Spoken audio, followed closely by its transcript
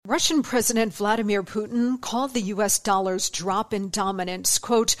Russian President Vladimir Putin called the U.S. dollar's drop in dominance,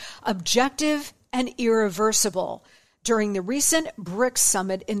 quote, objective and irreversible during the recent BRICS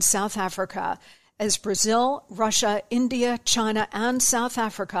summit in South Africa, as Brazil, Russia, India, China, and South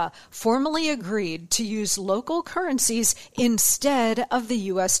Africa formally agreed to use local currencies instead of the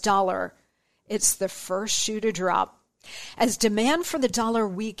U.S. dollar. It's the first shoe to drop. As demand for the dollar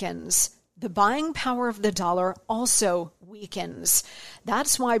weakens, the buying power of the dollar also weakens.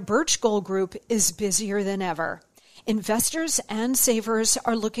 That's why Birch Gold Group is busier than ever. Investors and savers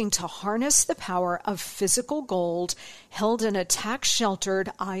are looking to harness the power of physical gold held in a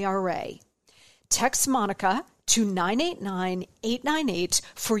tax-sheltered IRA. Text Monica to 989-898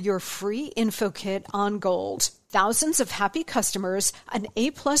 for your free info kit on gold. Thousands of happy customers, an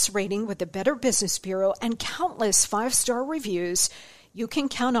A-plus rating with the Better Business Bureau, and countless 5-star reviews. You can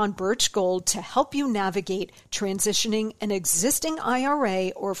count on Birch Gold to help you navigate transitioning an existing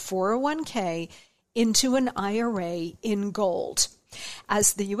IRA or 401k into an IRA in gold.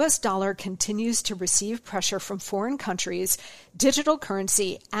 As the U.S. dollar continues to receive pressure from foreign countries, digital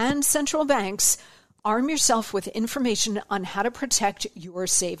currency, and central banks, arm yourself with information on how to protect your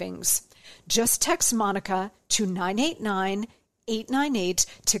savings. Just text Monica to 989-898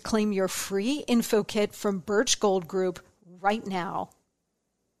 to claim your free info kit from Birch Gold Group right now.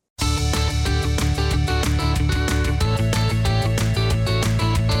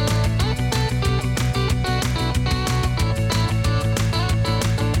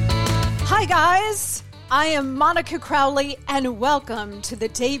 Hi guys, I am Monica Crowley and welcome to the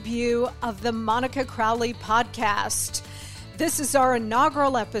debut of the Monica Crowley podcast. This is our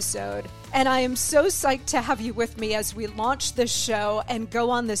inaugural episode and I am so psyched to have you with me as we launch this show and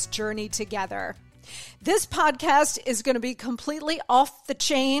go on this journey together. This podcast is going to be completely off the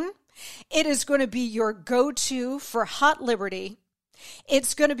chain. It is going to be your go-to for hot liberty.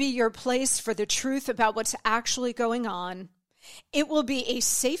 It's going to be your place for the truth about what's actually going on. It will be a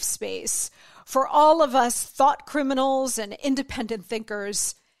safe space for all of us thought criminals and independent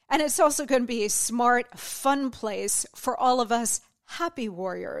thinkers. And it's also going to be a smart, fun place for all of us happy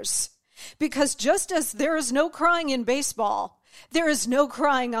warriors. Because just as there is no crying in baseball, there is no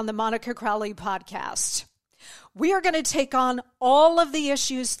crying on the Monica Crowley podcast. We are going to take on all of the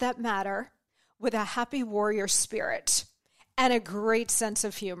issues that matter with a happy warrior spirit and a great sense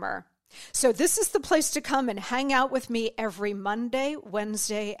of humor. So this is the place to come and hang out with me every Monday,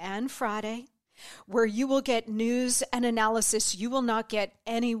 Wednesday, and Friday, where you will get news and analysis you will not get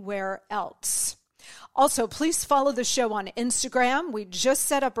anywhere else. Also, please follow the show on Instagram. We just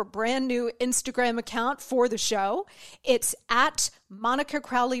set up a brand new Instagram account for the show. It's at Monica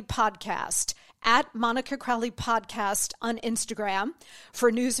Crowley Podcast. At Monica Crowley Podcast on Instagram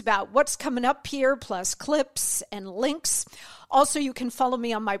for news about what's coming up here, plus clips and links. Also, you can follow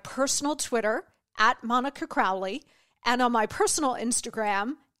me on my personal Twitter, at Monica Crowley, and on my personal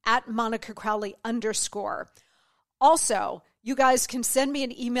Instagram, at Monica Crowley _. Also, you guys can send me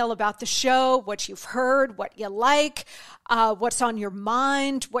an email about the show, what you've heard, what you like, what's on your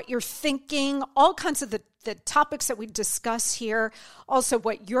mind, what you're thinking, all kinds of the topics that we discuss here. Also,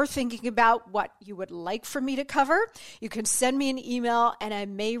 what you're thinking about, what you would like for me to cover. You can send me an email and I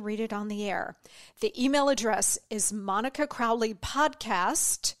may read it on the air. The email address is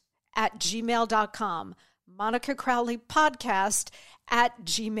monicacrowleypodcast@gmail.com.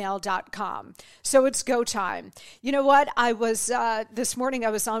 monicacrowleypodcast@gmail.com. So it's go time. You know what? This morning I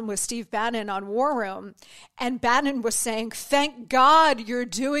was on with Steve Bannon on War Room, and Bannon was saying, thank God you're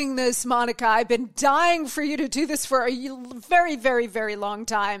doing this, Monica. I've been dying for you to do this for a very, very, very long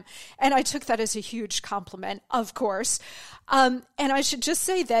time. And I took that as a huge compliment, of course. And I should just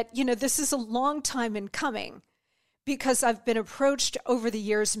say that, this is a long time in coming, because I've been approached over the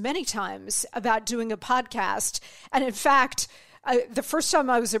years many times about doing a podcast. And in fact, the first time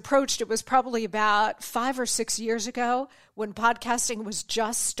I was approached, it was probably about 5 or 6 years ago when podcasting was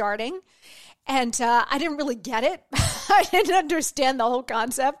just starting. And I didn't really get it. I didn't understand the whole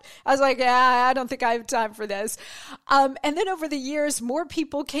concept. I was like, I don't think I have time for this. And then over the years, more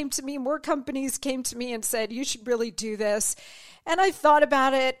people came to me, more companies came to me and said, you should really do this. And I thought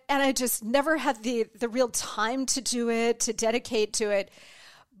about it, and I just never had the real time to do it, to dedicate to it.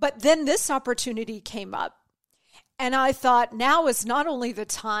 But then this opportunity came up. And I thought now is not only the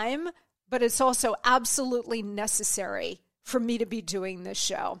time, but it's also absolutely necessary for me to be doing this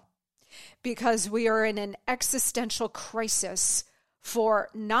show. Because we are in an existential crisis for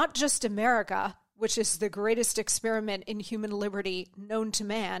not just America, which is the greatest experiment in human liberty known to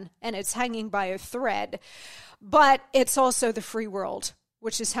man, and it's hanging by a thread, but it's also the free world,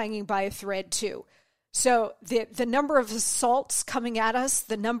 which is hanging by a thread too. So the number of assaults coming at us,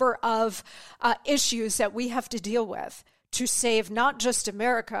 the number of issues that we have to deal with to save not just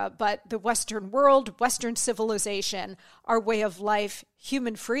America, but the Western world, Western civilization, our way of life,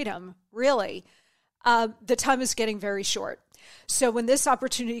 human freedom, really, the time is getting very short. So when this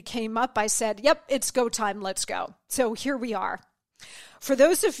opportunity came up, I said, yep, it's go time, let's go. So here we are. For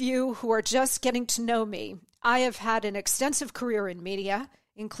those of you who are just getting to know me, I have had an extensive career in media,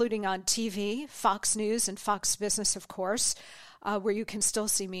 including on TV, Fox News, and Fox Business, of course, where you can still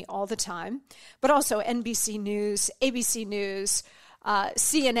see me all the time, but also NBC News, ABC News,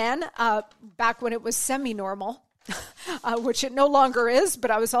 CNN, back when it was semi-normal, which it no longer is,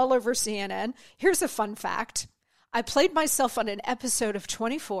 but I was all over CNN. Here's a fun fact. I played myself on an episode of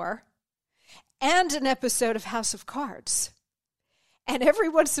 24 and an episode of House of Cards. And every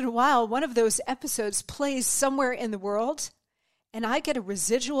once in a while, one of those episodes plays somewhere in the world, and I get a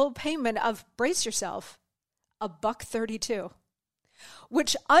residual payment of, brace yourself, $1.32,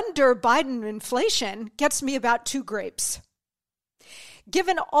 which under Biden inflation gets me about 2 grapes.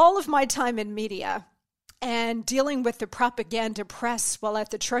 Given all of my time in media and dealing with the propaganda press while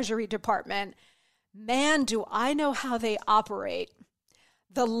at the Treasury Department, man, do I know how they operate.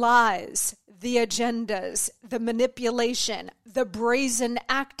 The lies, the agendas, the manipulation, the brazen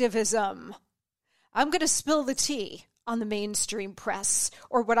activism. I'm going to spill the tea on the mainstream press,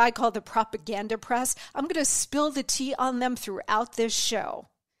 or what I call the propaganda press. I'm going to spill the tea on them throughout this show.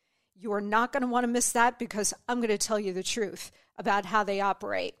 You are not going to want to miss that because I'm going to tell you the truth about how they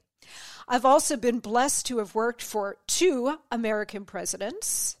operate. I've also been blessed to have worked for 2 American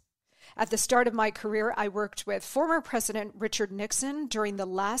presidents. At the start of my career, I worked with former President Richard Nixon during the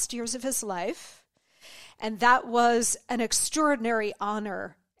last years of his life, and that was an extraordinary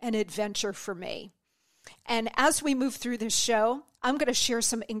honor and adventure for me. And as we move through this show, I'm going to share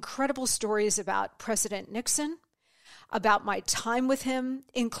some incredible stories about President Nixon, about my time with him,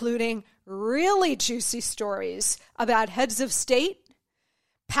 including really juicy stories about heads of state,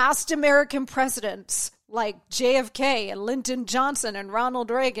 past American presidents like JFK and Lyndon Johnson and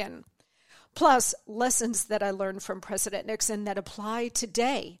Ronald Reagan, plus lessons that I learned from President Nixon that apply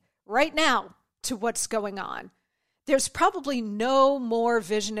today, right now, to what's going on. There's probably no more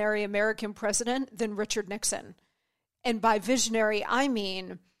visionary American president than Richard Nixon. And by visionary, I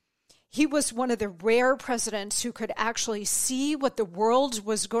mean he was one of the rare presidents who could actually see what the world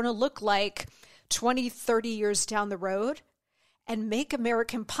was going to look like 20, 30 years down the road and make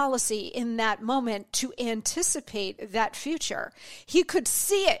American policy in that moment to anticipate that future. He could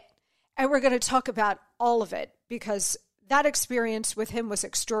see it. And we're going to talk about all of it because that experience with him was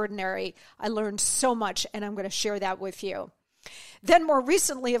extraordinary. I learned so much, and I'm going to share that with you. Then more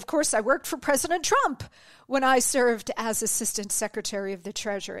recently, of course, I worked for President Trump when I served as Assistant Secretary of the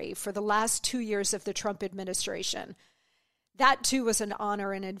Treasury for the last 2 years of the Trump administration. That, too, was an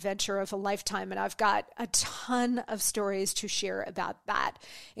honor and adventure of a lifetime, and I've got a ton of stories to share about that,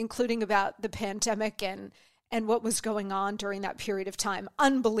 including about the pandemic and what was going on during that period of time.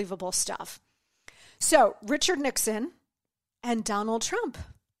 Unbelievable stuff. So, Richard Nixon and Donald Trump.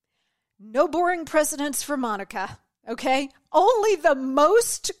 No boring presidents for Monica, okay? Only the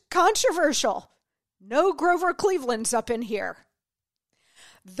most controversial. No Grover Cleveland's up in here.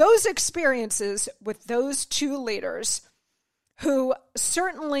 Those experiences with those 2 leaders who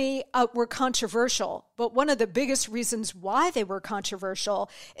certainly were controversial, but one of the biggest reasons why they were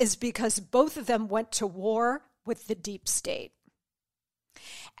controversial is because both of them went to war with the deep state.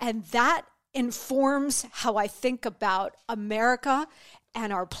 And that informs how I think about America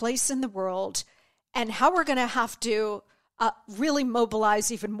and our place in the world and how we're going to have to really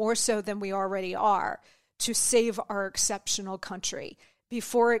mobilize even more so than we already are to save our exceptional country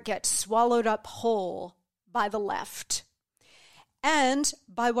before it gets swallowed up whole by the left and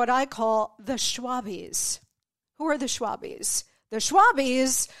by what I call the Schwabbies. Who are the Schwabbies? The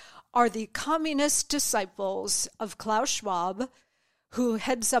Schwabbies are the communist disciples of Klaus Schwab, who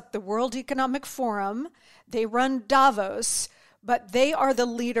heads up the World Economic Forum. They run Davos, but they are the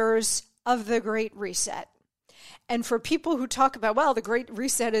leaders of the Great Reset. And for people who talk about, well, the Great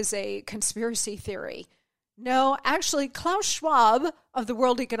Reset is a conspiracy theory. No, actually, Klaus Schwab of the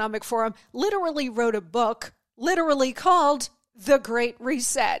World Economic Forum literally wrote a book literally called The Great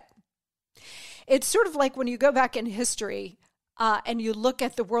Reset. It's sort of like when you go back in history and you look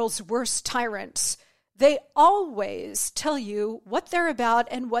at the world's worst tyrants, they always tell you what they're about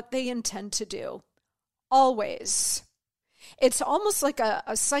and what they intend to do. Always. It's almost like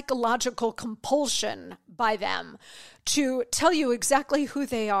a psychological compulsion by them to tell you exactly who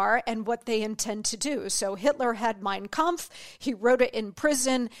they are and what they intend to do. So Hitler had Mein Kampf. He wrote it in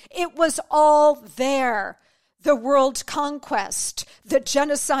prison. It was all there. The world conquest, the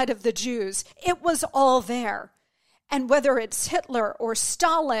genocide of the Jews, it was all there. And whether it's Hitler or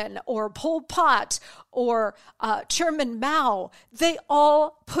Stalin or Pol Pot or Chairman Mao, they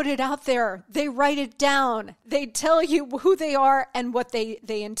all put it out there. They write it down. They tell you who they are and what they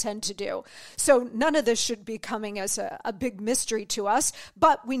intend to do. So none of this should be coming as a big mystery to us,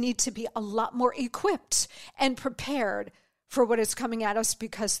 but we need to be a lot more equipped and prepared for what is coming at us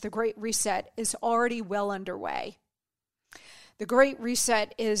because the Great Reset is already well underway. The Great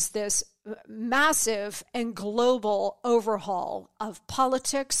Reset is this massive and global overhaul of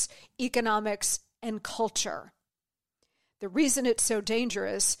politics, economics, and culture. The reason it's so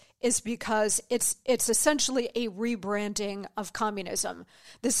dangerous is because it's essentially a rebranding of communism.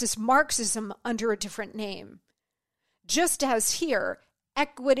 This is Marxism under a different name. Just as here,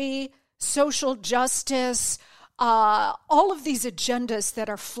 equity, social justice, all of these agendas that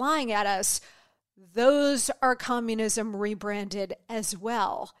are flying at us, those are communism rebranded as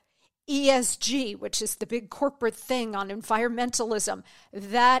well. ESG, which is the big corporate thing on environmentalism,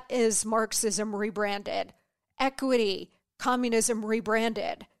 that is Marxism rebranded. Equity, communism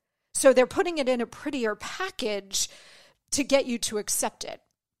rebranded. So they're putting it in a prettier package to get you to accept it.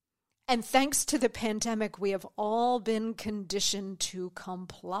 And thanks to the pandemic, we have all been conditioned to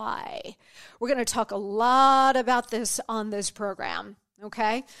comply. We're going to talk a lot about this on this program,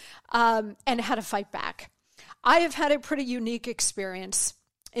 okay? And how to fight back. I have had a pretty unique experience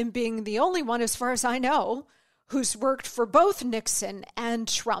in being the only one, as far as I know, who's worked for both Nixon and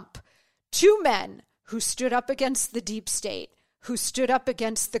Trump. Two men who stood up against the deep state, who stood up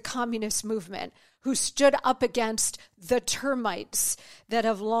against the communist movement, who stood up against the termites that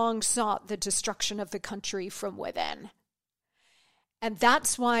have long sought the destruction of the country from within. And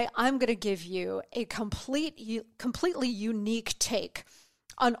that's why I'm going to give you a completely unique take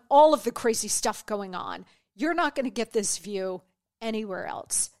on all of the crazy stuff going on. You're not going to get this view anywhere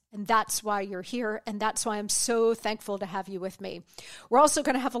else. And that's why you're here. And that's why I'm so thankful to have you with me. We're also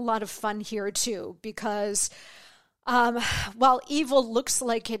going to have a lot of fun here too, because while evil looks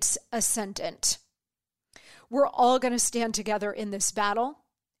like it's ascendant, we're all going to stand together in this battle.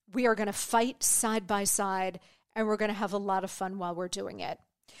 We are going to fight side by side, and we're going to have a lot of fun while we're doing it.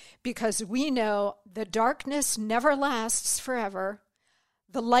 Because we know the darkness never lasts forever.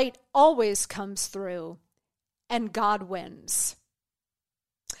 The light always comes through, and God wins.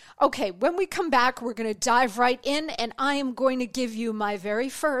 Okay, when we come back, we're going to dive right in, and I am going to give you my very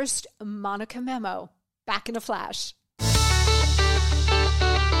first Monica Memo. Back in a flash.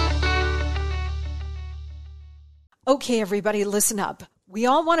 Okay, everybody, listen up. We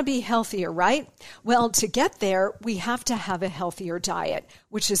all want to be healthier, right? Well, to get there, we have to have a healthier diet,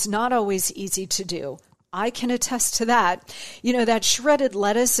 which is not always easy to do. I can attest to that. You know, that shredded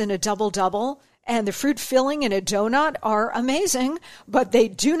lettuce in a double-double and the fruit filling in a donut are amazing, but they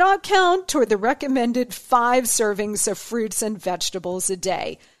do not count toward the recommended 5 servings of fruits and vegetables a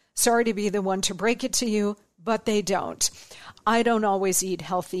day. Sorry to be the one to break it to you, but they don't. I don't always eat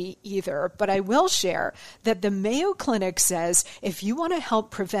healthy either, but I will share that the Mayo Clinic says if you want to help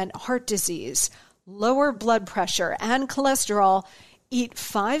prevent heart disease, lower blood pressure, and cholesterol, eat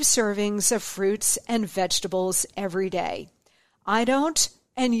 5 servings of fruits and vegetables every day. I don't,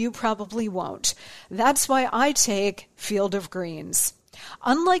 and you probably won't. That's why I take Field of Greens.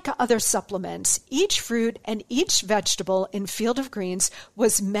 Unlike other supplements, each fruit and each vegetable in Field of Greens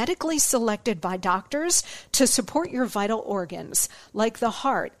was medically selected by doctors to support your vital organs, like the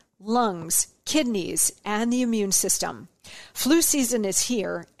heart, lungs, kidneys, and the immune system. Flu season is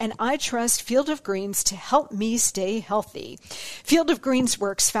here, and I trust Field of Greens to help me stay healthy. Field of Greens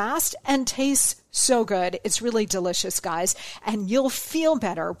works fast and tastes so good. It's really delicious, guys, and you'll feel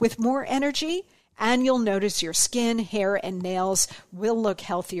better with more energy, and you'll notice your skin, hair, and nails will look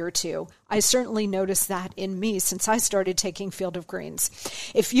healthier too. I certainly noticed that in me since I started taking Field of Greens.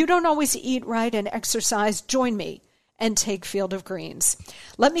 If you don't always eat right and exercise, join me and take Field of Greens.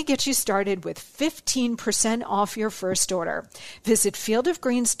 Let me get you started with 15% off your first order. Visit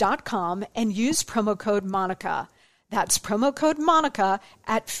fieldofgreens.com and use promo code Monica. That's promo code Monica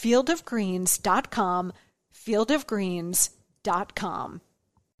at fieldofgreens.com, fieldofgreens.com.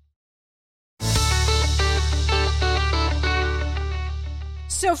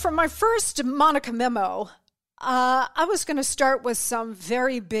 So for my first Monica Memo, I was going to start with some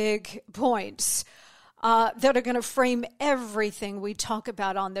very big points that are going to frame everything we talk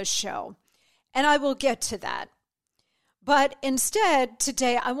about on this show. And I will get to that. But instead,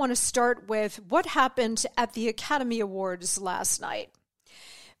 today, I want to start with what happened at the Academy Awards last night.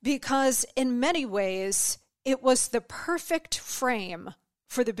 Because in many ways, it was the perfect frame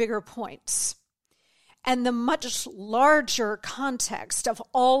for the bigger points and the much larger context of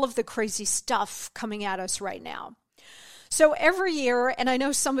all of the crazy stuff coming at us right now. So every year, and I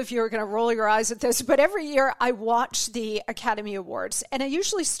know some of you are going to roll your eyes at this, but every year I watch the Academy Awards, and I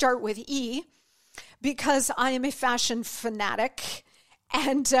usually start with E, because I am a fashion fanatic,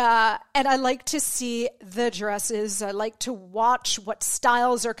 and I like to see the dresses. I like to watch what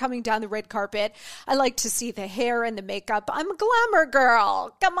styles are coming down the red carpet. I like to see the hair and the makeup. I'm a glamour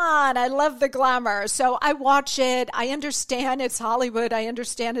girl. Come on, I love the glamour. So I watch it. I understand it's Hollywood. I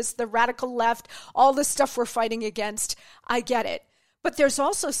understand it's the radical left, all the stuff we're fighting against. I get it. But there's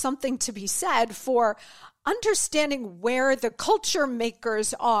also something to be said for understanding where the culture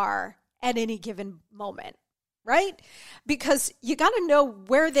makers are at any given moment, right? Because you got to know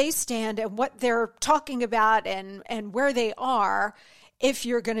where they stand and what they're talking about and where they are if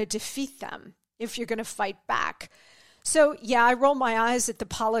you're going to defeat them, if you're going to fight back. So yeah, I roll my eyes at the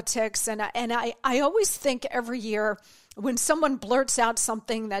politics, and I always think every year when someone blurts out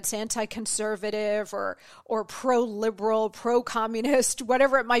something that's anti-conservative or pro-liberal, pro-communist,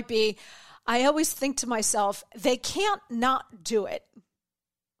 whatever it might be, I always think to myself, they can't not do it.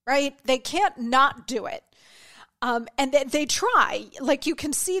 Right? They can't not do it. And they try. Like, you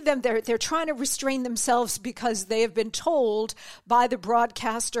can see them, they're trying to restrain themselves because they have been told by the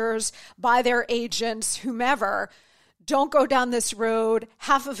broadcasters, by their agents, whomever, don't go down this road.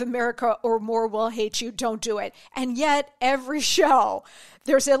 Half of America or more will hate you. Don't do it. And yet every show,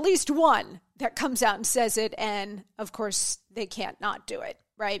 there's at least one that comes out and says it. And of course, they can't not do it.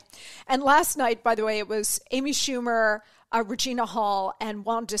 Right? And last night, by the way, it was Amy Schumer, Regina Hall, and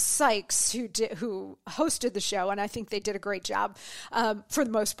Wanda Sykes who hosted the show, and I think they did a great job. For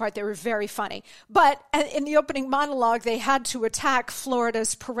the most part, they were very funny. But in the opening monologue, they had to attack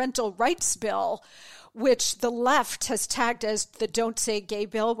Florida's parental rights bill, which the left has tagged as the Don't Say Gay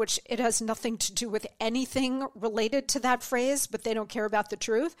bill, which it has nothing to do with anything related to that phrase, but they don't care about the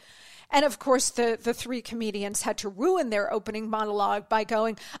truth. And of course, the three comedians had to ruin their opening monologue by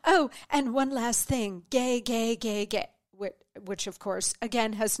going, oh, and one last thing, gay, gay, gay, gay. Which, of course,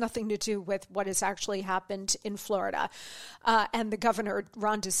 again, has nothing to do with what has actually happened in Florida. And the governor,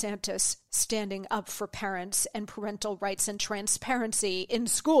 Ron DeSantis, standing up for parents and parental rights and transparency in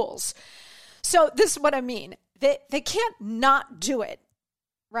schools. So this is what I mean. They can't not do it,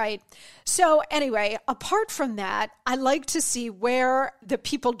 right? So anyway, apart from that, I like to see where the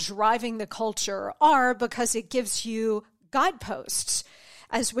people driving the culture are, because it gives you guideposts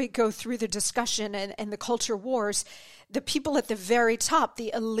as we go through the discussion and the culture wars. The people at the very top,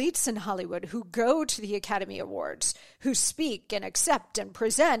 the elites in Hollywood who go to the Academy Awards, who speak and accept and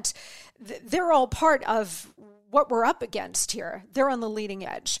present, they're all part of what we're up against here. They're on the leading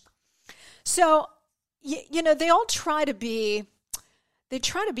edge. So, you know, they all try to be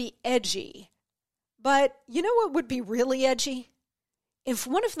edgy. But you know what would be really edgy? If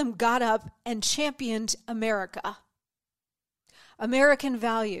one of them got up and championed America. American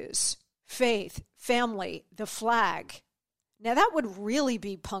values, faith, family, the flag. Now that would really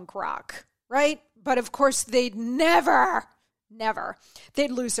be punk rock, right? But of course they'd never,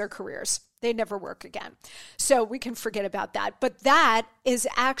 they'd lose their careers. They'd never work again. So we can forget about that. But that is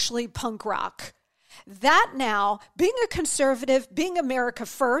actually punk rock. That now, being a conservative, being America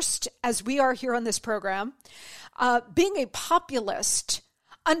first, as we are here on this program, being a populist,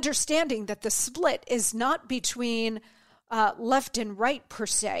 understanding that the split is not between left and right per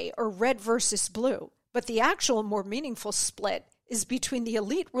se, or red versus blue. But the actual more meaningful split is between the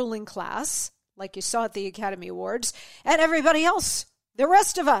elite ruling class, like you saw at the Academy Awards, and everybody else, the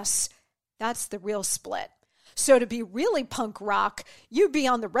rest of us. That's the real split. So to be really punk rock, you'd be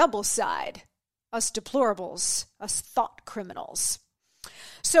on the rebel side, us deplorables, us thought criminals.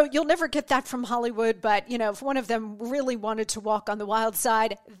 So you'll never get that from Hollywood, but, you know, if one of them really wanted to walk on the wild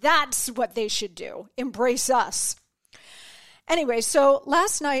side, that's what they should do. Embrace us. Anyway, so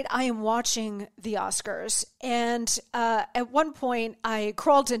last night I am watching the Oscars, and at one point I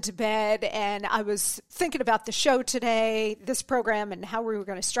crawled into bed and I was thinking about the show today, this program, and how we were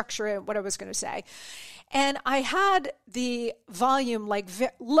going to structure it, what I was going to say. And I had the volume like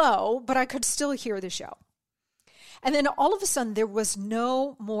low, but I could still hear the show. And then all of a sudden there was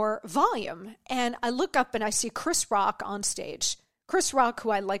no more volume. And I look up and I see Chris Rock on stage. Chris Rock, who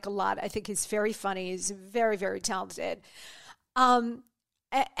I like a lot. I think he's very funny. He's very, very talented. And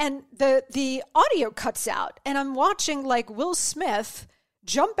the audio cuts out, and I'm watching like Will Smith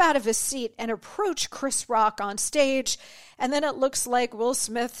jump out of his seat and approach Chris Rock on stage. And then it looks like Will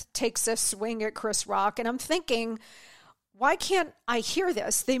Smith takes a swing at Chris Rock. And I'm thinking, why can't I hear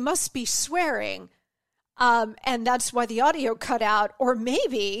this? They must be swearing. And that's why the audio cut out. Or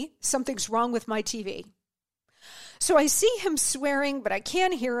maybe something's wrong with my TV. So I see him swearing, but I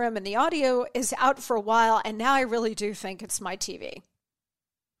can't hear him. And the audio is out for a while. And now I really do think it's my TV.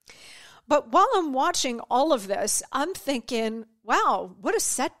 But while I'm watching all of this, I'm thinking, wow, what a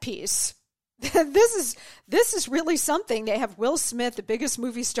set piece. This is really something. They have Will Smith, the biggest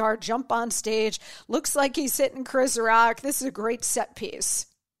movie star, jump on stage. Looks like he's hitting Chris Rock. This is a great set piece.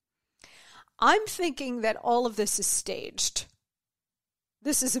 I'm thinking that all of this is staged.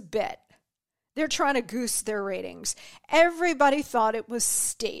 This is a bit. They're trying to goose their ratings. Everybody thought it was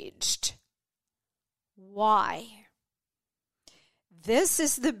staged. Why? This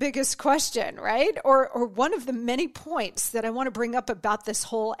is the biggest question, right? Or one of the many points that I want to bring up about this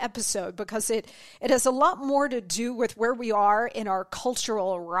whole episode, because it has a lot more to do with where we are in our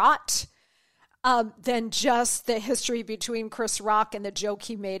cultural rot than just the history between Chris Rock and the joke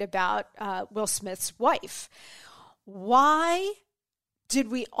he made about Will Smith's wife. Why did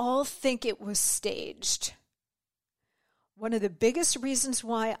we all think it was staged? One of the biggest reasons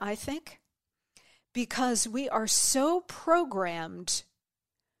why, I think, because we are so programmed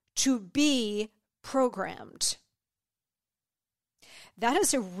to be programmed. That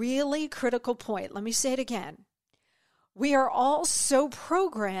is a really critical point. Let me say it again. We are all so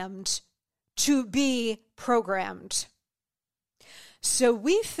programmed to be programmed. So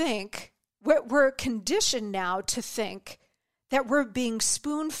we think, we're conditioned now to think that we're being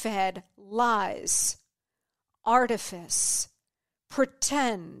spoon-fed lies, artifice,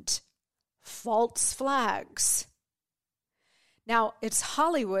 pretend, false flags. Now, it's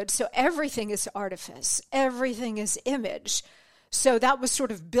Hollywood, so everything is artifice. Everything is image. So that was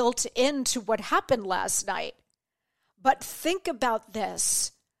sort of built into what happened last night. But think about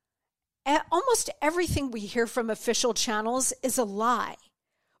this. Almost everything we hear from official channels is a lie,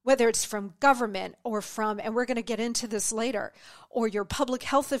 whether it's from government or from, and we're going to get into this later, or your public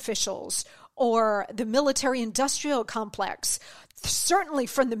health officials or the military-industrial complex, certainly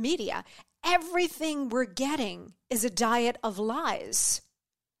from the media. Everything we're getting is a diet of lies,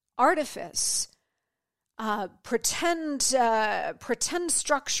 artifice, pretend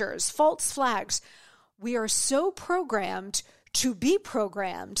structures, false flags. We are so programmed to be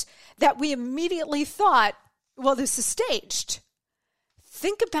programmed that we immediately thought, well, this is staged.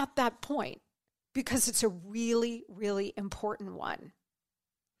 Think about that point, because it's a really, really important one.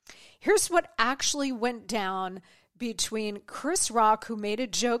 Here's what actually went down between Chris Rock, who made a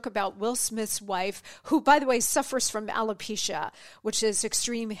joke about Will Smith's wife, who, by the way, suffers from alopecia, which is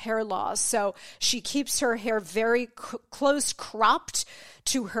extreme hair loss. So she keeps her hair very close cropped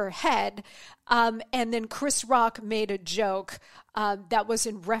to her head. And then Chris Rock made a joke that was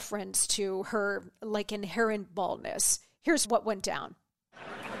in reference to her like inherent baldness. Here's what went down.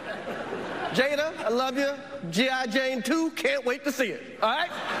 Jada, I love you. G.I. Jane 2, can't wait to see it. All right?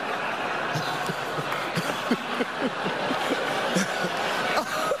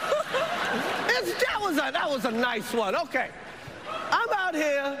 That was a nice one. Okay. I'm out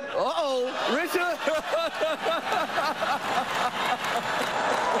here. Richard.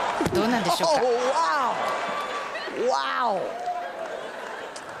 Oh, wow.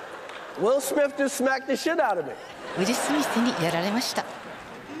 Will Smith just smacked the shit out of me. ウィル・スミスにやられました。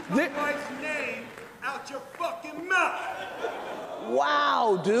 Keep my wife's name out your fucking mouth.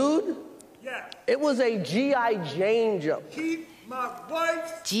 Wow, dude. Yeah. It was a G.I. Jane joke. Keep my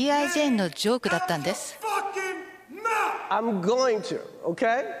wife's G.I. Jane のジョークだったんです。 I'm going to,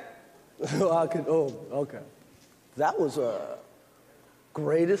 okay? Okay. That was a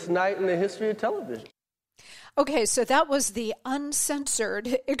greatest night in the history of television. Okay, so that was the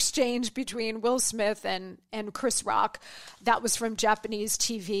uncensored exchange between Will Smith and Chris Rock. That was from Japanese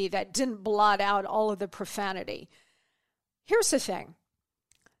TV that didn't blot out all of the profanity. Here's the thing.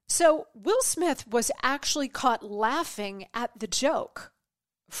 So Will Smith was actually caught laughing at the joke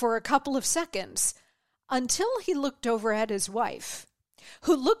for a couple of seconds until he looked over at his wife,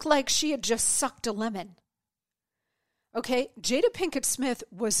 who looked like she had just sucked a lemon. Okay, Jada Pinkett Smith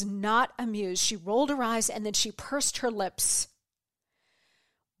was not amused. She rolled her eyes and then she pursed her lips.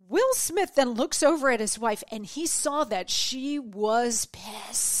 Will Smith then looks over at his wife and he saw that she was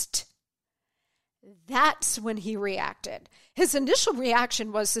pissed. That's when he reacted. His initial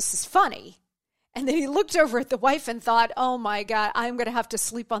reaction was, this is funny. And then he looked over at the wife and thought, oh my God, I'm going to have to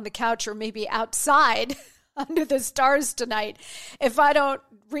sleep on the couch or maybe outside under the stars tonight if I don't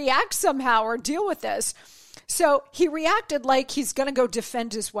react somehow or deal with this. So he reacted like he's going to go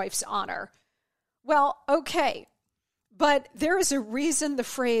defend his wife's honor. Well, okay. But there is a reason the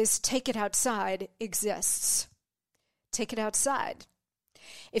phrase "take it outside" exists. Take it outside.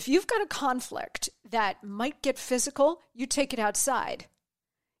 If you've got a conflict that might get physical, you take it outside.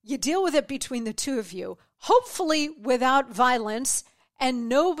 You deal with it between the two of you, hopefully without violence, and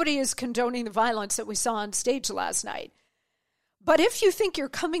nobody is condoning the violence that we saw on stage last night. But if you think you're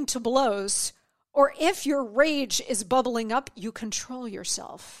coming to blows, or if your rage is bubbling up, you control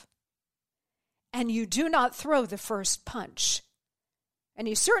yourself. And you do not throw the first punch. And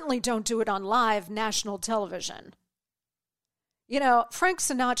you certainly don't do it on live national television. You know, Frank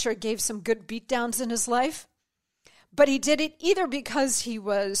Sinatra gave some good beatdowns in his life, but he did it either because he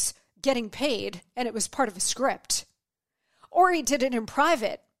was getting paid and it was part of a script, or he did it in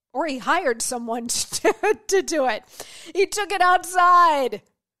private, or he hired someone to do it. He took it outside.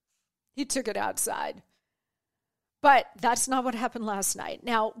 But that's not what happened last night.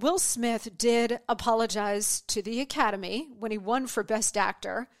 Now, Will Smith did apologize to the Academy when he won for Best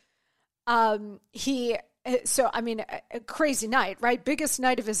Actor. A crazy night, right? Biggest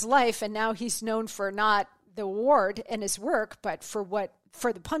night of his life, and now he's known for not the award and his work, but for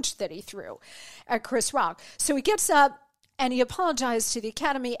the punch that he threw at Chris Rock. So he gets up and he apologized to the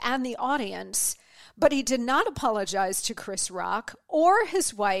Academy and the audience, but he did not apologize to Chris Rock or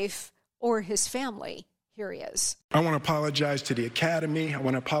his wife or his family. Here he is. I want to apologize to the Academy. I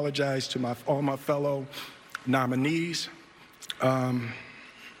want to apologize to all my fellow nominees.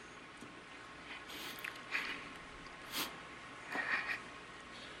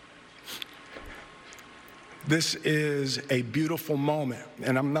 This is a beautiful moment,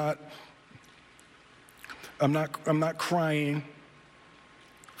 and I'm not crying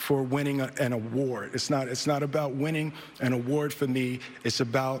for winning an award. It's not about winning an award for me. It's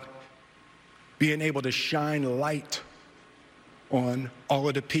about being able to shine light on all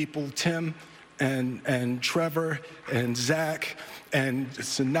of the people, Tim and Trevor and Zach and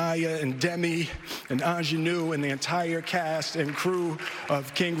Sanaya and Demi and Ingenue and the entire cast and crew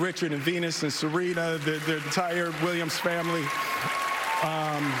of King Richard and Venus and Serena, the entire Williams family.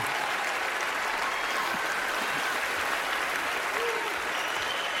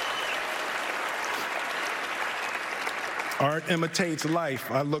 Art imitates life.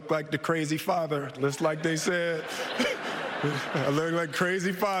 I look like the crazy father, just like they said. I look like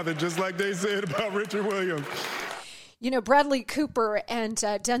crazy father, just like they said about Richard Williams. You know, Bradley Cooper and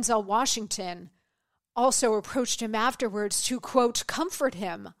Denzel Washington also approached him afterwards to, quote, comfort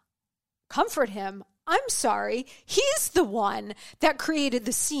him. Comfort him? I'm sorry. He's the one that created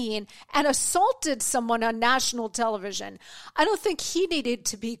the scene and assaulted someone on national television. I don't think he needed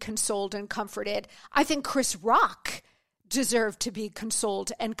to be consoled and comforted. I think Chris Rock deserved to be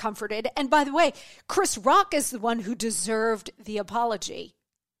consoled and comforted. And by the way, Chris Rock is the one who deserved the apology.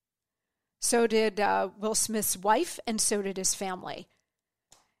 So did Will Smith's wife, and so did his family.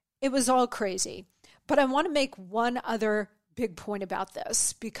 It was all crazy. But I want to make one other big point about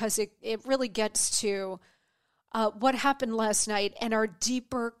this, because it really gets to what happened last night and our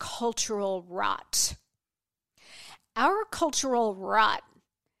deeper cultural rot. Our cultural rot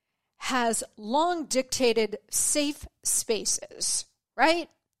has long dictated safe spaces, right?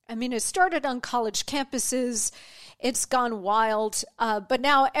 I mean, it started on college campuses. It's gone wild, but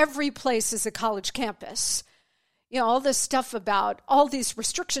now every place is a college campus. You know, all this stuff about all these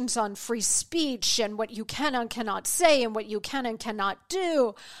restrictions on free speech and what you can and cannot say and what you can and cannot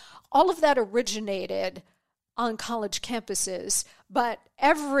do, all of that originated on college campuses, but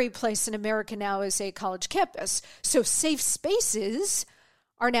every place in America now is a college campus. So safe spaces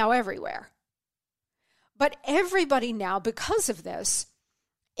are now everywhere. But everybody now, because of this,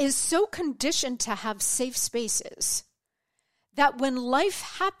 is so conditioned to have safe spaces that when life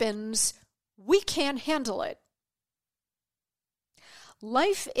happens, we can't handle it.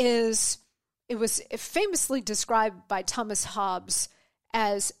 Life it was famously described by Thomas Hobbes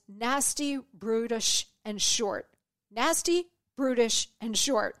as nasty, brutish, and short. Nasty, brutish, and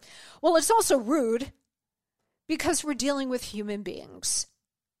short. Well, it's also rude because we're dealing with human beings.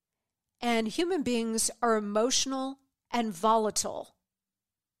 And human beings are emotional and volatile.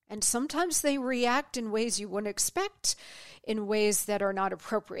 And sometimes they react in ways you wouldn't expect, in ways that are not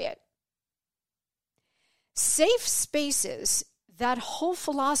appropriate. Safe spaces, that whole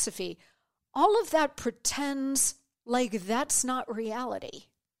philosophy, all of that pretends like that's not reality.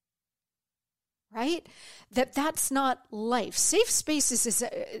 Right? That's not life. Safe spaces is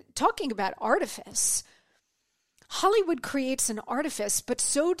talking about artifice. Hollywood creates an artifice, but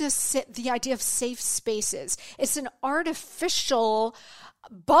so does the idea of safe spaces. It's an artificial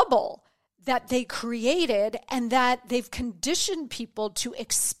bubble that they created and that they've conditioned people to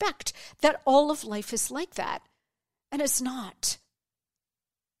expect that all of life is like that. And it's not.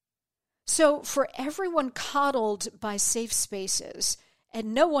 So for everyone coddled by safe spaces,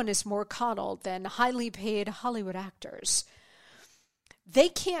 and no one is more coddled than highly paid Hollywood actors, they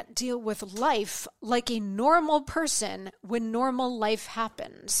can't deal with life like a normal person when normal life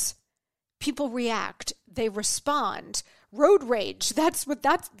happens. People react, they respond. Road rage, that's what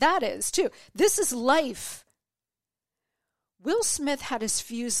that is too. This is life. Will Smith had his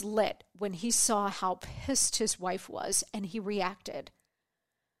fuse lit when he saw how pissed his wife was, and he reacted.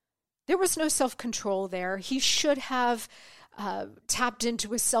 There was no self-control there. He should have tapped into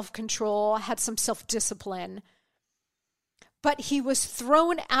his self-control, had some self-discipline. But he was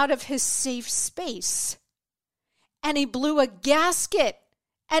thrown out of his safe space, and he blew a gasket.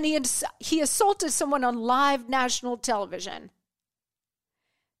 And he assaulted someone on live national television.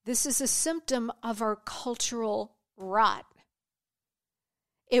 This is a symptom of our cultural rot.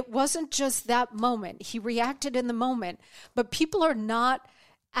 It wasn't just that moment. He reacted in the moment, but people are not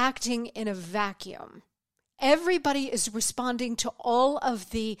acting in a vacuum. Everybody is responding to all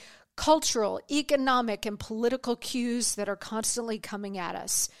of the cultural, economic, and political cues that are constantly coming at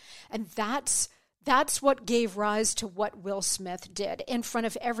us. And that's what gave rise to what Will Smith did in front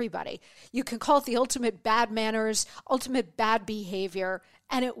of everybody. You can call it the ultimate bad manners, ultimate bad behavior,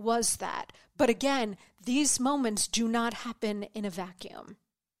 and it was that. But again, these moments do not happen in a vacuum.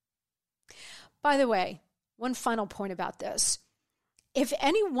 By the way, one final point about this. If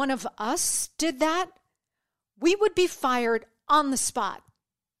any one of us did that, we would be fired on the spot.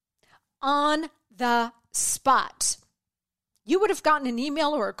 On the spot. You would have gotten an email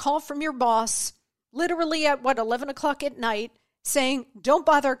or a call from your boss literally at 11 o'clock at night, saying, don't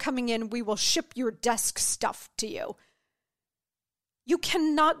bother coming in, we will ship your desk stuff to you. You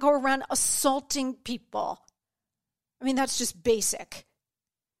cannot go around assaulting people. I mean, that's just basic.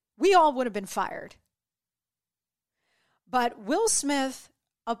 We all would have been fired. But Will Smith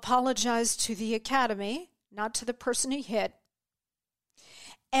apologized to the Academy, not to the person he hit.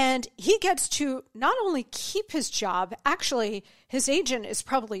 And he gets to not only keep his job, actually, his agent is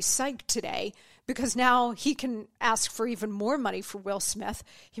probably psyched today because now he can ask for even more money for Will Smith.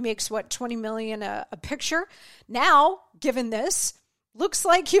 He makes, $20 million a picture? Now, given this, looks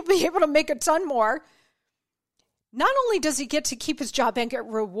like he'll be able to make a ton more. Not only does he get to keep his job and get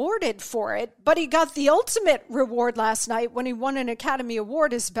rewarded for it, but he got the ultimate reward last night when he won an Academy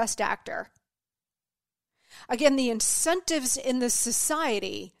Award as Best Actor. Again, the incentives in this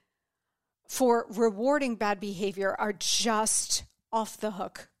society for rewarding bad behavior are just off the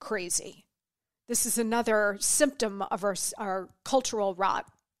hook crazy. This is another symptom of our cultural rot.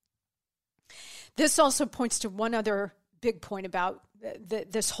 This also points to one other big point about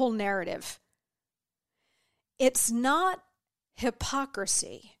this whole narrative. It's not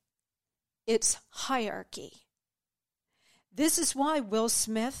hypocrisy, it's hierarchy. This is why Will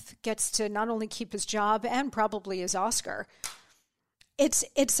Smith gets to not only keep his job and probably his Oscar.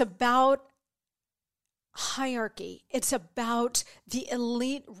 It's about hierarchy. It's about the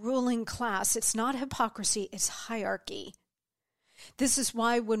elite ruling class. It's not hypocrisy, it's hierarchy. This is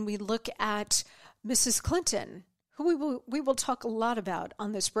why when we look at Mrs. Clinton, who we will talk a lot about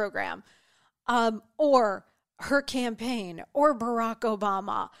on this program, or her campaign, or Barack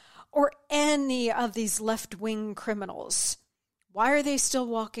Obama, or any of these left-wing criminals. Why are they still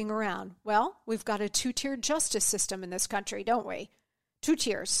walking around? Well, we've got a two-tiered justice system in this country, don't we? 2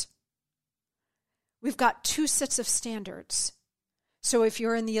 tiers. We've got 2 sets of standards. So if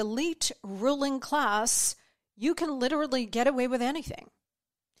you're in the elite ruling class, you can literally get away with anything.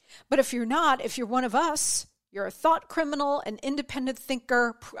 But if you're not, if you're one of us, you're a thought criminal, an independent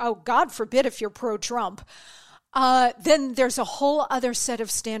thinker, oh, God forbid if you're pro-Trump, then there's a whole other set of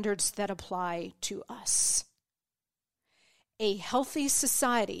standards that apply to us. A healthy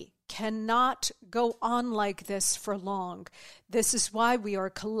society cannot go on like this for long. This is why we are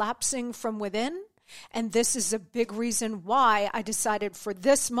collapsing from within, and this is a big reason why I decided for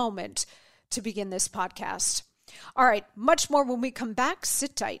this moment to begin this podcast. All right, much more when we come back.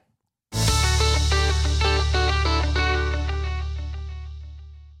 Sit tight.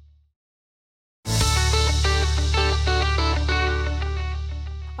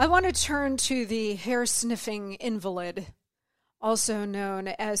 I want to turn to the hair-sniffing invalid, also known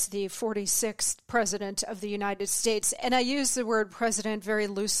as the 46th President of the United States. And I use the word president very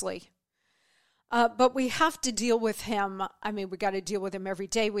loosely. But we have to deal with him. I mean, we got to deal with him every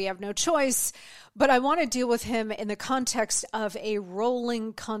day. We have no choice. But I want to deal with him in the context of a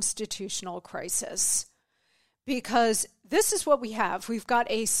rolling constitutional crisis. because this is what we have. We've got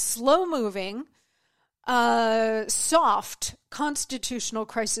a slow-moving, soft constitutional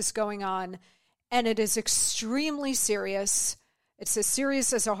crisis going on, and it is extremely serious. It's as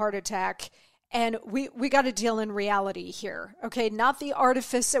serious as a heart attack, and we got to deal in reality here, okay? Not the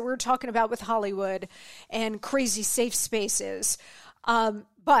artifice that we're talking about with Hollywood and crazy safe spaces,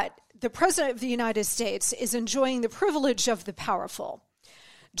 but the President of the United States is enjoying the privilege of the powerful.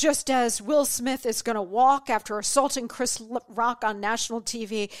 Just as Will Smith is going to walk after assaulting Chris Rock on national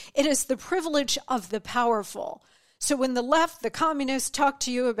TV, it is the privilege of the powerful. So when the left, the communists, talk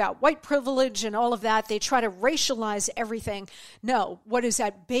to you about white privilege and all of that, they try to racialize everything. No, what is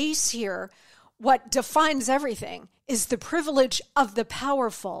at base here, what defines everything, is the privilege of the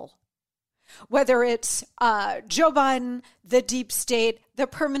powerful. Whether it's Joe Biden, the deep state, the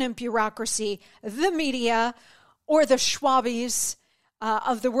permanent bureaucracy, the media, or the Schwabbies,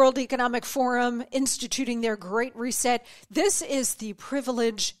 of the World Economic Forum instituting their Great Reset. This is the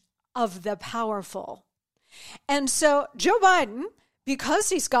privilege of the powerful. And so Joe Biden, because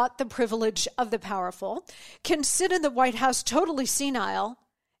he's got the privilege of the powerful, can sit in the White House totally senile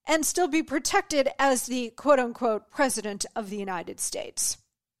and still be protected as the quote-unquote President of the United States.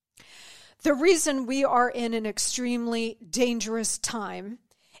 The reason we are in an extremely dangerous time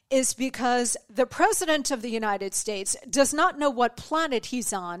is because the President of the United States does not know what planet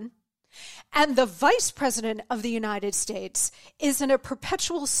he's on, and the Vice President of the United States is in a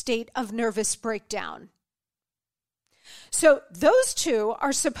perpetual state of nervous breakdown. So those two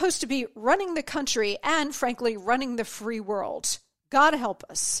are supposed to be running the country and, frankly, running the free world. God help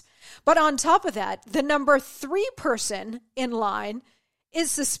us. But on top of that, the number 3 person in line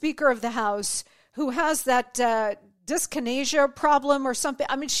is the Speaker of the House, who has that dyskinesia problem or something.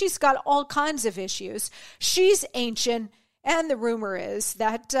 I mean, she's got all kinds of issues. She's ancient, and the rumor is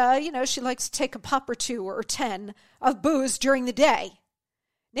that, she likes to take a pop or 2 or 10 of booze during the day.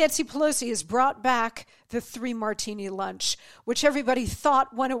 Nancy Pelosi has brought back the 3-martini lunch, which everybody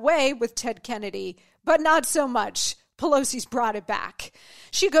thought went away with Ted Kennedy, but not so much. Pelosi's brought it back.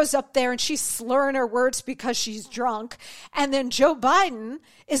 She goes up there and she's slurring her words because she's drunk, and then Joe Biden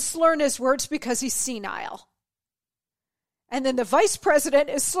is slurring his words because he's senile. And then the vice president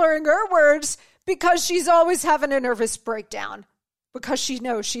is slurring her words because she's always having a nervous breakdown, because she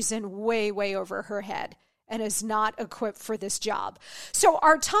knows she's in way, way over her head and is not equipped for this job. So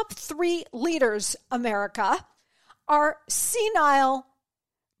our top 3 leaders, America, are senile,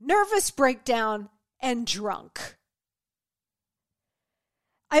 nervous breakdown, and drunk.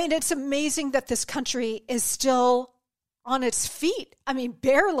 I mean, it's amazing that this country is still on its feet. I mean,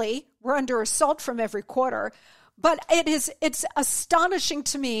 barely. We're under assault from every quarter. But it's astonishing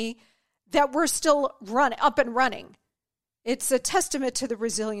to me that we're still up and running. It's a testament to the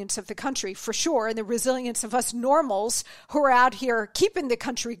resilience of the country, for sure, and the resilience of us normals who are out here keeping the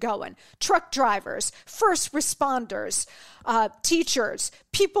country going. Truck drivers, first responders, teachers,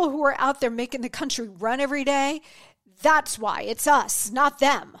 people who are out there making the country run every day. That's why. It's us, not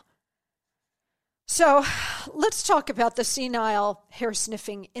them. So let's talk about the senile,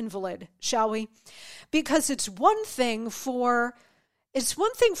 hair-sniffing invalid, shall we? Because it's one thing for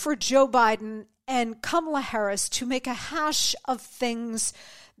Joe Biden and Kamala Harris to make a hash of things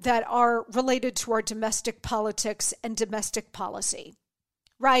that are related to our domestic politics and domestic policy,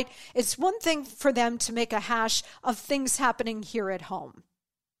 right? It's one thing for them to make a hash of things happening here at home.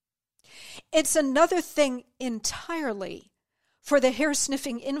 It's another thing entirely for the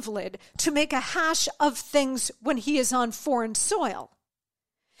hair-sniffing invalid to make a hash of things when he is on foreign soil.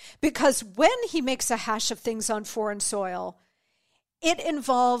 Because when he makes a hash of things on foreign soil, it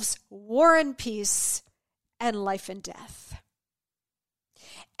involves war and peace and life and death.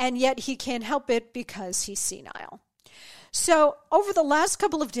 And yet he can't help it because he's senile. So over the last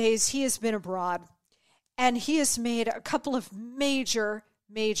couple of days, he has been abroad, and he has made a couple of major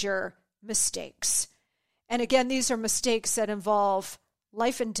mistakes. And again, these are mistakes that involve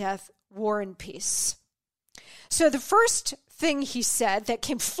life and death, war and peace. So the first thing he said that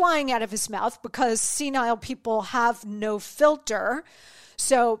came flying out of his mouth, because senile people have no filter,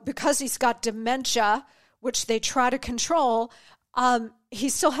 so because he's got dementia, which they try to control, he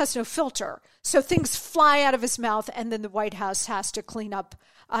still has no filter. So things fly out of his mouth, and then the White House has to clean up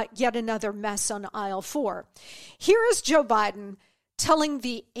yet another mess on aisle 4. Here is Joe Biden telling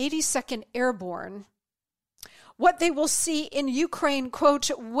the 82nd Airborne what they will see in Ukraine, quote,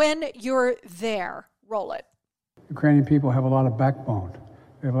 when you're there. Roll it. Ukrainian people have a lot of backbone.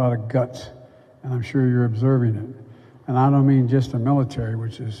 They have a lot of guts, and I'm sure you're observing it. And I don't mean just the military,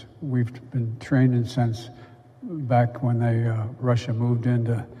 which is we've been trained in since back when Russia moved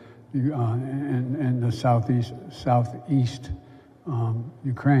into in the southeast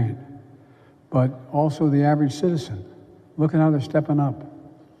Ukraine, but also the average citizen. Look at how they're stepping up.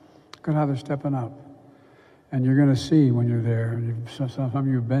 Look at how they're stepping up. And you're going to see when you're there, and some of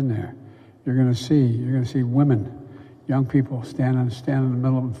you have been there, you're going to see women, young people standing in the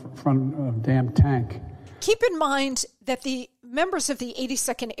middle in front of a damn tank. Keep in mind that the members of the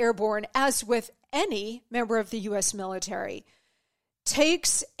 82nd Airborne, as with any member of the U.S. military,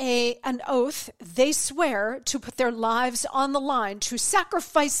 takes an oath. They swear to put their lives on the line, to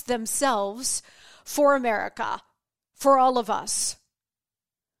sacrifice themselves for America, for all of us.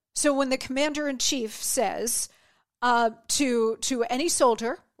 So when the commander-in-chief says to any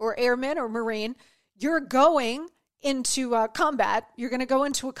soldier or airman or Marine, you're going into combat, you're going to go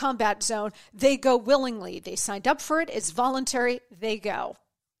into a combat zone, they go willingly. They signed up for it. It's voluntary. They go.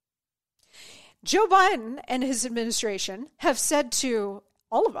 Joe Biden and his administration have said to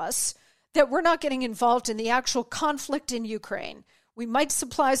all of us that we're not getting involved in the actual conflict in Ukraine. We might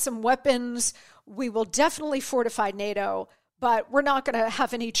supply some weapons. We will definitely fortify NATO, but we're not going to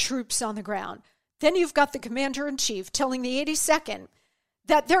have any troops on the ground. Then you've got the commander-in-chief telling the 82nd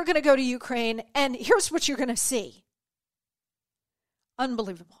that they're going to go to Ukraine, and here's what you're going to see.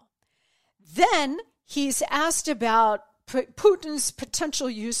 Unbelievable. Then he's asked about Putin's potential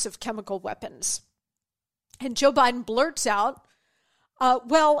use of chemical weapons. And Joe Biden blurts out,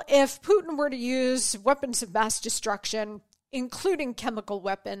 well, if Putin were to use weapons of mass destruction, including chemical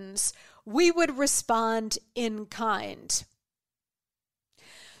weapons, we would respond in kind.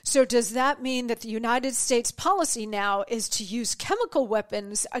 So does that mean that the United States policy now is to use chemical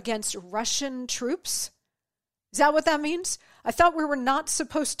weapons against Russian troops? Is that what that means? I thought we were not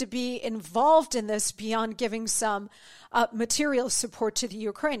supposed to be involved in this beyond giving some material support to the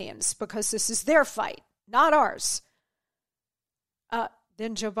Ukrainians because this is their fight, not ours.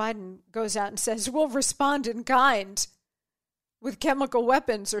 Then Joe Biden goes out and says, we'll respond in kind with chemical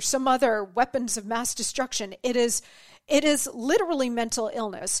weapons or some other weapons of mass destruction. It is literally mental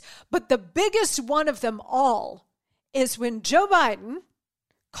illness. But the biggest one of them all is when Joe Biden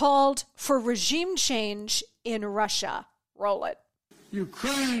called for regime change in Russia. Roll it.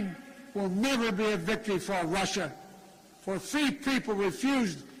 Ukraine will never be a victory for Russia, for free people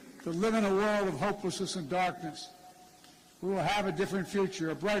refused to live in a world of hopelessness and darkness. We will have a different future,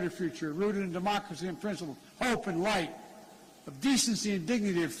 a brighter future, rooted in democracy and principle, hope and light, of decency and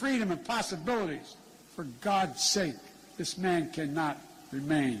dignity, of freedom and possibilities. For God's sake, this man cannot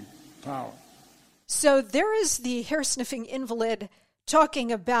remain in power. So there is the hair-sniffing invalid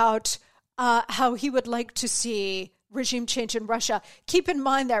talking about how he would like to see regime change in Russia. Keep in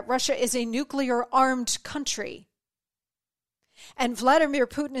mind that Russia is a nuclear-armed country. And Vladimir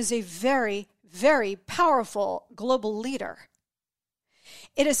Putin is a very, very powerful global leader.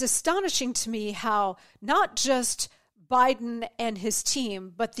 It is astonishing to me how not just Biden and his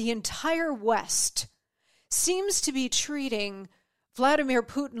team, but the entire West seems to be treating Vladimir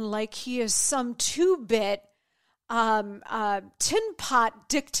Putin like he is some two-bit tin pot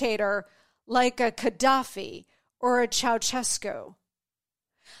dictator like a Gaddafi or a Ceausescu.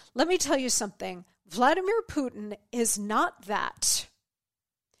 Let me tell you something. Vladimir Putin is not that.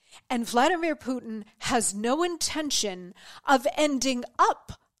 And Vladimir Putin has no intention of ending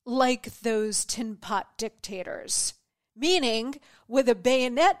up like those tin pot dictators, meaning with a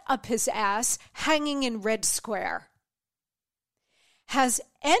bayonet up his ass hanging in Red Square. Has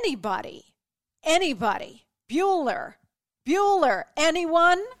anybody, Bueller,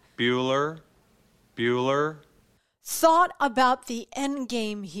 anyone? Bueller. Thought about the end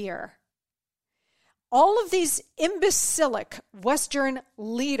game here. All of these imbecilic Western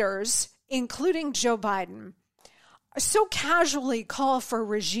leaders, including Joe Biden, so casually call for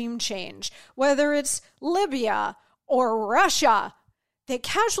regime change, whether it's Libya or Russia. They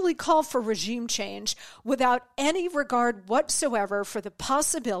casually call for regime change without any regard whatsoever for the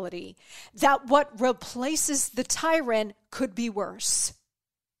possibility that what replaces the tyrant could be worse.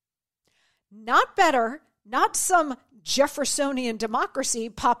 Not better, not some Jeffersonian democracy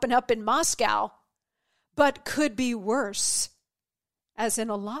popping up in Moscow, but could be worse, as in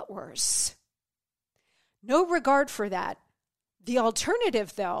a lot worse. No regard for that. The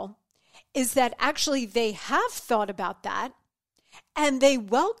alternative, though, is that actually they have thought about that and they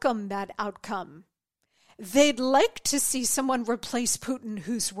welcome that outcome. They'd like to see someone replace Putin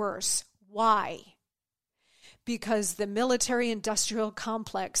who's worse. Why? Because the military-industrial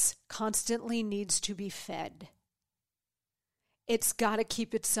complex constantly needs to be fed. It's got to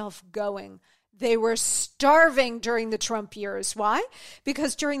keep itself going. They were starving during the Trump years. Why?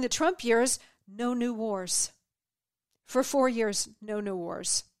 Because during the Trump years, no new wars. For 4 years, no new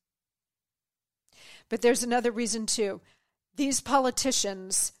wars. But there's another reason too. These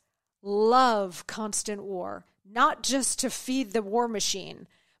politicians love constant war, not just to feed the war machine,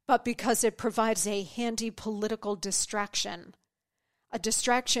 but because it provides a handy political distraction. A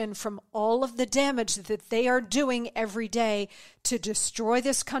distraction from all of the damage that they are doing every day to destroy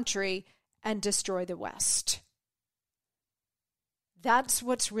this country and destroy the West. That's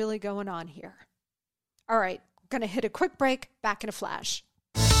what's really going on here. All right, going to hit a quick break, back in a flash.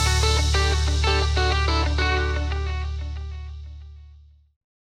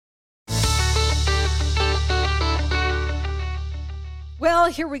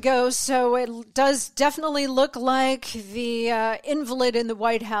 Well, here we go. So it does definitely look like the invalid in the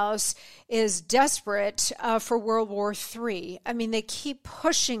White House is desperate for World War III. I mean, they keep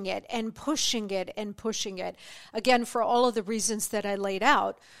pushing it and pushing it and pushing it. Again, for all of the reasons that I laid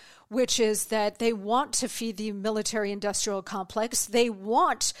out, which is that they want to feed the military-industrial complex. They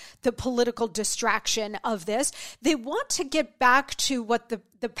want the political distraction of this. They want to get back to what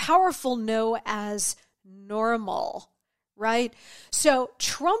the powerful know as normal. Right? So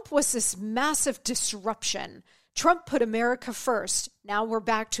Trump was this massive disruption. Trump put America first. Now we're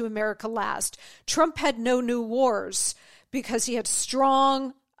back to America last. Trump had no new wars because he had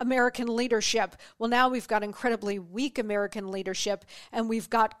strong American leadership. Well, now we've got incredibly weak American leadership, and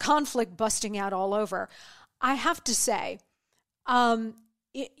we've got conflict busting out all over. I have to say,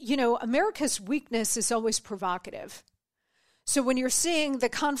 America's weakness is always provocative. So when you're seeing the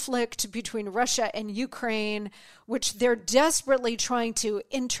conflict between Russia and Ukraine, which they're desperately trying to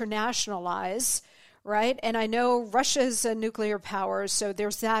internationalize, right? And I know Russia's a nuclear power, so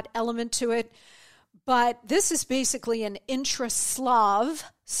there's that element to it. But this is basically an intra-Slavic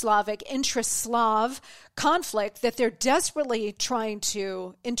conflict that they're desperately trying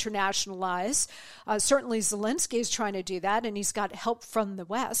to internationalize. Certainly Zelensky is trying to do that, and he's got help from the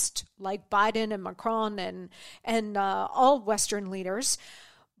West, like Biden and Macron and all Western leaders.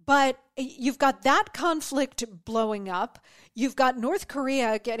 But you've got that conflict blowing up. You've got North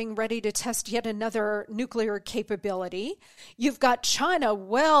Korea getting ready to test yet another nuclear capability. You've got China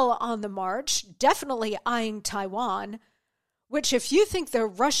well on the march, definitely eyeing Taiwan, which if you think the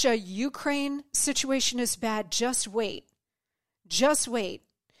Russia-Ukraine situation is bad, just wait. Just wait.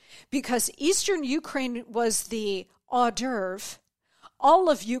 Because Eastern Ukraine was the hors d'oeuvre. All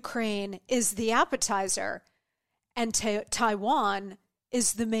of Ukraine is the appetizer. And Taiwan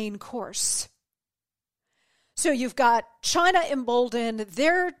is the main course. So you've got China emboldened.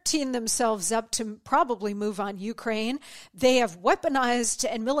 They're teeing themselves up to probably move on Ukraine. They have weaponized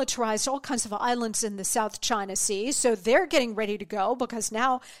and militarized all kinds of islands in the South China Sea. So they're getting ready to go because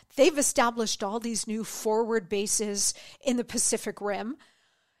now they've established all these new forward bases in the Pacific Rim.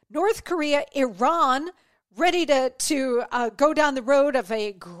 North Korea, Iran, ready to go down the road of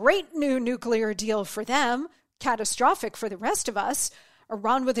a great new nuclear deal for them, catastrophic for the rest of us.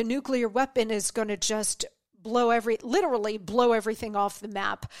 Iran with a nuclear weapon is going to just literally blow everything off the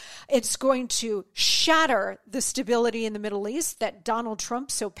map. It's going to shatter the stability in the Middle East that Donald Trump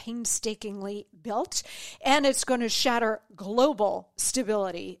so painstakingly built. And it's going to shatter global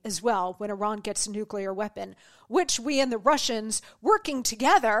stability as well when Iran gets a nuclear weapon, which we and the Russians working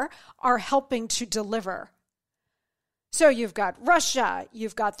together are helping to deliver. So you've got Russia,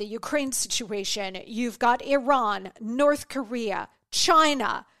 you've got the Ukraine situation, you've got Iran, North Korea,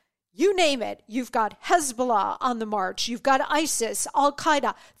 China, you name it. You've got Hezbollah on the march. You've got ISIS,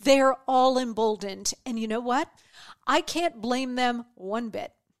 Al-Qaeda. They're all emboldened. And you know what? I can't blame them one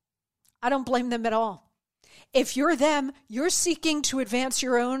bit. I don't blame them at all. If you're them, you're seeking to advance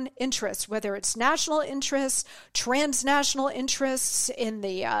your own interests, whether it's national interests, transnational interests in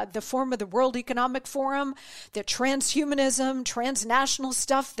the form of the World Economic Forum, the transhumanism, transnational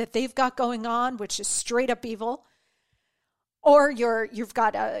stuff that they've got going on, which is straight up evil. Or you're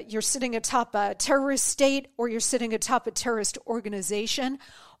sitting atop a terrorist state, or you're sitting atop a terrorist organization.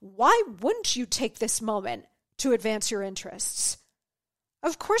 Why wouldn't you take this moment to advance your interests?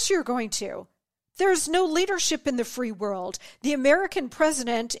 Of course you're going to. There's no leadership in the free world. The American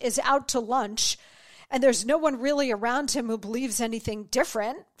president is out to lunch, and there's no one really around him who believes anything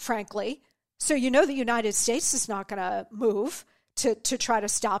different, frankly. So you know the United States is not going to move to try to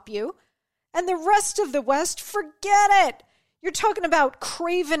stop you. And the rest of the West, forget it. You're talking about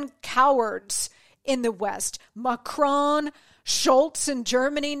craven cowards in the West. Macron, Scholz in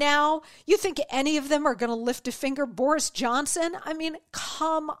Germany now. You think any of them are going to lift a finger? Boris Johnson? I mean,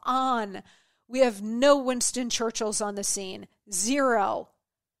 come on. We have no Winston Churchills on the scene. Zero.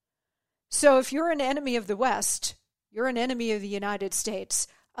 So if you're an enemy of the West, you're an enemy of the United States.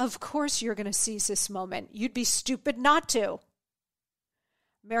 Of course you're going to seize this moment. You'd be stupid not to.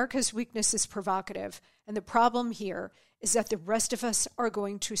 America's weakness is provocative, and the problem here is that the rest of us are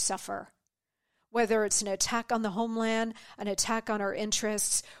going to suffer. Whether it's an attack on the homeland, an attack on our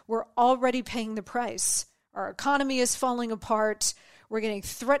interests, we're already paying the price. Our economy is falling apart. We're getting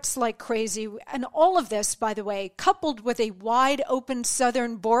threats like crazy. And all of this, by the way, coupled with a wide open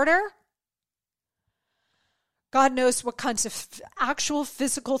southern border, God knows what kinds of actual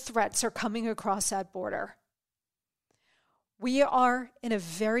physical threats are coming across that border. We are in a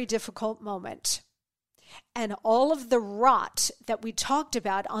very difficult moment. And all of the rot that we talked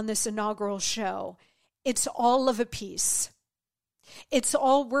about on this inaugural show, it's all of a piece. It's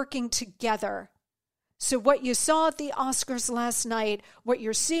all working together. So what you saw at the Oscars last night, what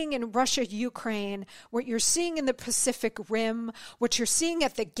you're seeing in Russia, Ukraine, what you're seeing in the Pacific Rim, what you're seeing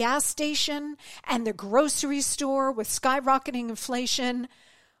at the gas station and the grocery store with skyrocketing inflation,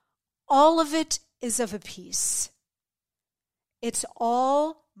 all of it is of a piece. It's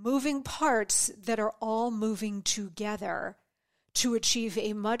all moving parts that are all moving together to achieve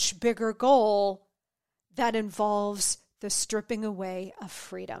a much bigger goal that involves the stripping away of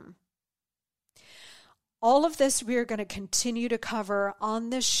freedom. All of this we are going to continue to cover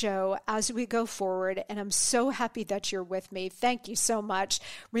on this show as we go forward, and I'm so happy that you're with me. Thank you so much.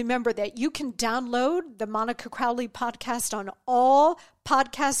 Remember that you can download the Monica Crowley podcast on all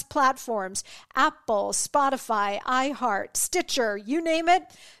podcast platforms, Apple, Spotify, iHeart, Stitcher, you name it.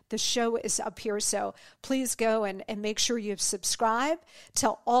 The show is up here, so please go and make sure you subscribe.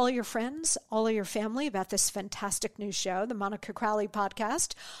 Tell all your friends, all of your family about this fantastic new show, the Monica Crowley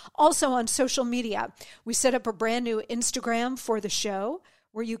Podcast. Also on social media, we set up a brand new Instagram for the show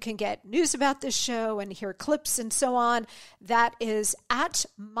where you can get news about this show and hear clips and so on. That is at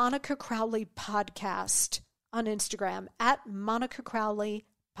Monica Crowley Podcast on Instagram, at Monica Crowley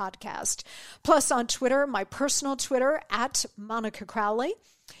Podcast. Plus on Twitter, my personal Twitter, at Monica Crowley.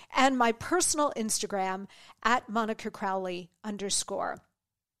 And my personal Instagram at Monica Crowley _.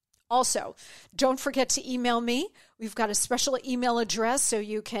 Also, don't forget to email me. We've got a special email address so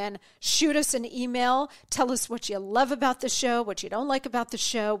you can shoot us an email. Tell us what you love about the show, what you don't like about the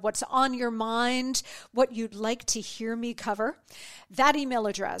show, what's on your mind, what you'd like to hear me cover. That email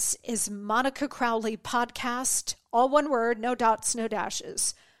address is Monica Crowley Podcast, all one word, no dots, no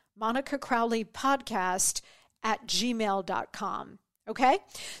dashes. Monica Crowley Podcast at gmail.com. Okay,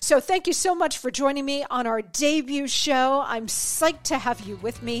 so thank you so much for joining me on our debut show. I'm psyched to have you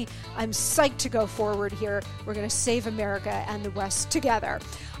with me. I'm psyched to go forward here. We're going to save America and the West together.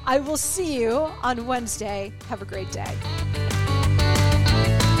 I will see you on Wednesday. Have a great day.